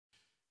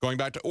Going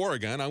back to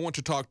Oregon, I want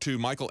to talk to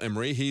Michael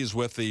Emery. He's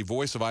with the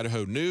Voice of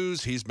Idaho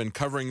News. He's been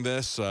covering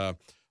this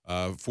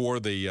for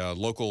the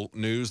local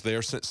news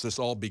there since this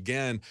all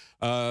began.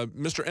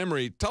 Mr.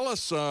 Emery, tell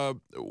us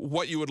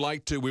what you would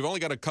like to. We've only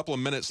got a couple of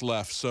minutes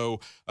left,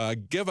 so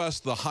give us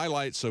the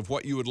highlights of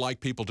what you would like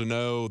people to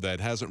know that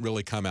hasn't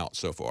really come out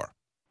so far.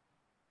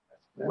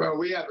 Well,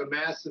 we have a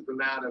massive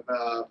amount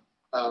of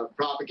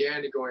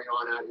propaganda going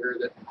on out here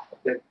that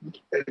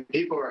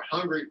people are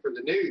hungry for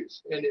the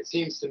news. And it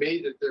seems to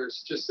me that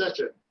there's just such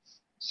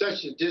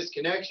a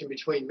disconnection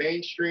between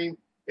mainstream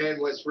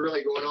and what's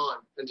really going on.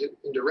 And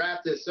to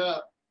wrap this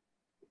up,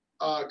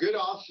 good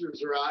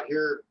officers are out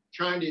here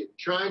trying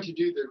to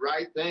do the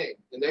right thing.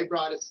 And they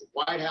brought us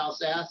White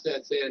House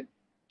assets in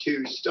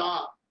to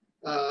stop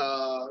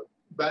the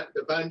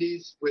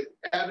Bundys with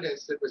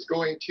evidence that was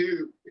going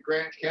to the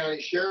Grant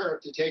County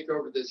Sheriff to take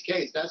over this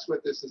case. That's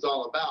what this is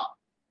all about.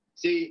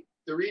 See,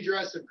 the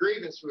redress of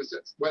grievance was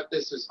what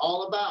this is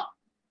all about.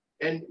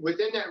 And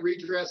within that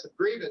redress of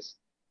grievance,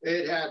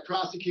 it had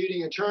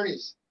prosecuting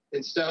attorneys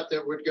and stuff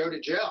that would go to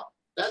jail.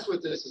 That's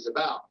what this is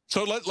about.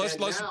 So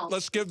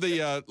let's give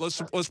the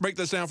let's break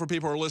this down for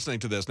people who are listening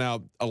to this.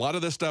 Now, a lot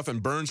of this stuff in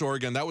Burns,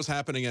 Oregon, that was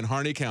happening in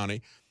Harney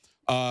County.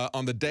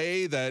 On the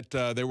day that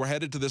they were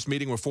headed to this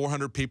meeting with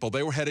 400 people,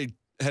 they were headed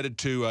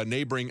to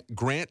neighboring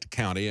Grant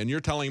County, and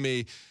you're telling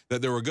me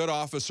that there were good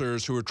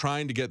officers who were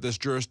trying to get this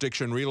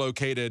jurisdiction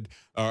relocated,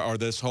 or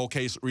this whole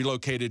case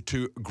relocated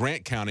to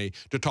Grant County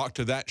to talk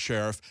to that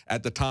sheriff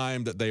at the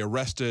time that they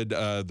arrested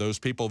those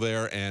people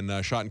there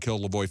and shot and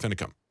killed Lavoy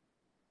Finicum.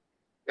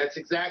 That's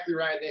exactly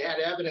right. They had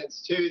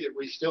evidence, too, that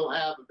we still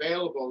have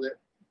available that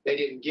they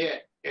didn't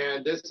get.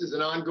 And this is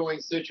an ongoing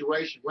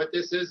situation. What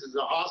this is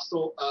a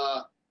hostile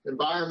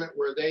environment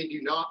where they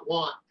do not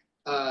want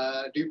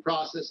due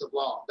process of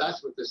law.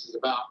 That's what this is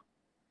about.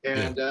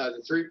 And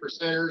the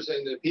 3%ers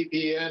and the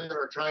PPN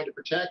are trying to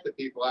protect the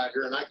people out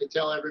here. And I can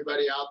tell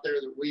everybody out there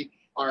that we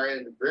are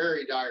in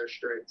very dire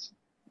straits.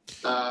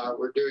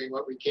 We're doing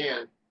what we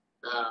can.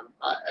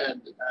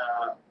 And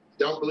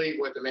don't believe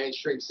what the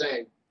mainstream's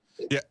saying.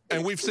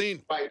 And we've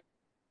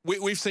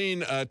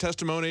seen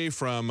testimony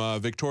from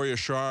Victoria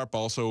Sharp,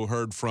 also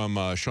heard from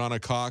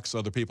Shauna Cox.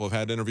 Other people have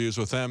had interviews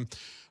with them.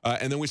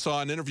 And then we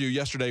saw an interview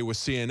yesterday with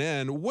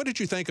CNN. What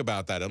did you think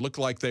about that? It looked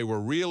like they were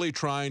really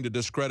trying to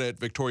discredit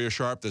Victoria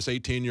Sharp, this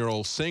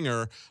 18-year-old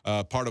singer,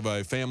 part of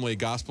a family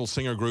gospel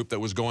singer group that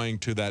was going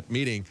to that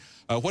meeting.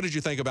 What did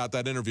you think about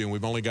that interview? And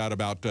we've only got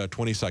about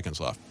 20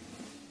 seconds left.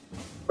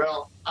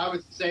 Well, I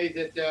would say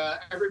that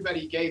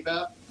everybody gave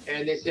up,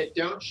 and they said,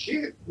 don't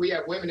shoot. We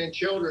have women and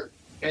children.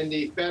 And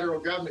the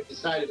federal government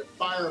decided to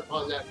fire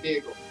upon that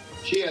vehicle.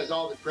 She has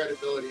all the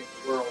credibility in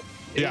the world.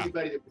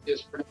 Anybody that would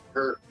discredit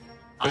her,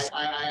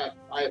 I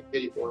have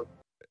pity for her.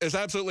 It's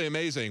absolutely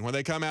amazing when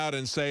they come out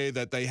and say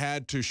that they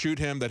had to shoot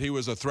him, that he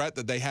was a threat,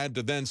 that they had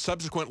to then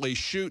subsequently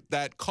shoot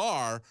that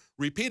car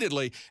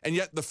repeatedly, and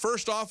yet the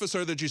first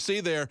officer that you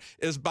see there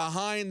is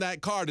behind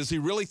that car. Does he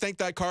really think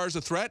that car is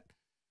a threat?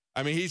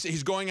 I mean,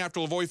 he's going after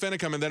Lavoy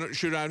Finicum and then don't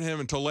shoot at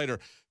him until later.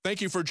 Thank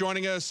you for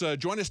joining us.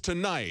 Join us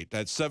tonight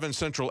at 7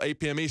 Central, 8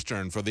 p.m.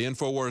 Eastern for the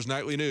Infowars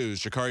Nightly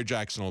News. Sha'Carri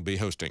Jackson will be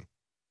hosting.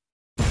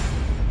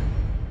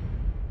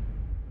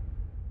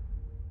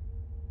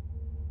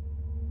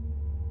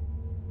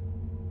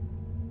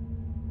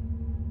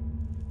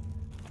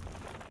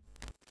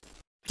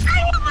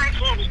 I want more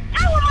candy.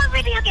 I want more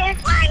video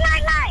games. Lie.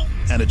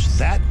 And it's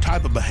that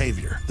type of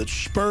behavior that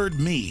spurred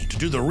me to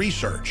do the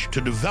research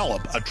to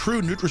develop a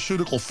true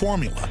nutraceutical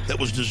formula that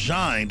was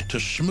designed to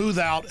smooth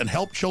out and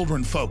help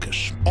children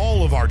focus.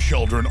 All of our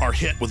children are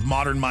hit with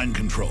modern mind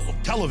control.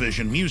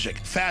 Television, music,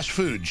 fast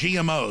food,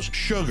 GMOs,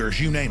 sugars,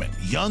 you name it.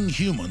 Young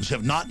humans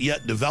have not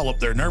yet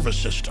developed their nervous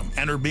system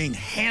and are being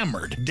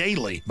hammered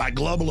daily by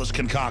globalist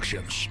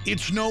concoctions.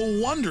 It's no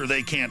wonder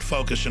they can't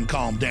focus and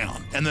calm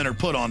down and then are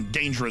put on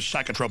dangerous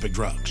psychotropic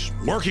drugs.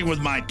 Working with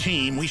my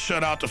team, we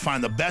set out to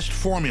find the best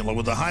formula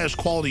with the highest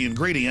quality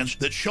ingredients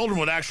that children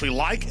would actually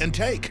like and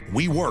take.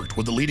 We worked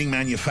with the leading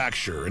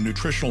manufacturer in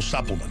nutritional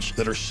supplements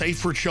that are safe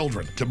for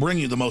children to bring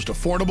you the most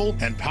affordable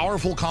and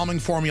powerful calming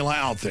formula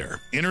out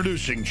there.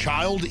 Introducing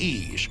Child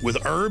Ease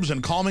with herbs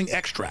and calming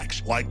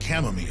extracts like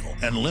chamomile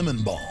and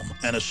lemon balm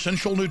and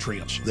essential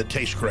nutrients that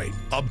taste great.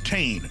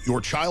 Obtain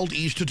your Child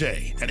Ease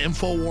today at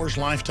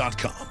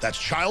InfoWarsLife.com. That's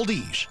Child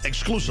Ease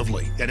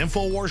exclusively at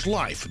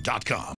InfoWarsLife.com.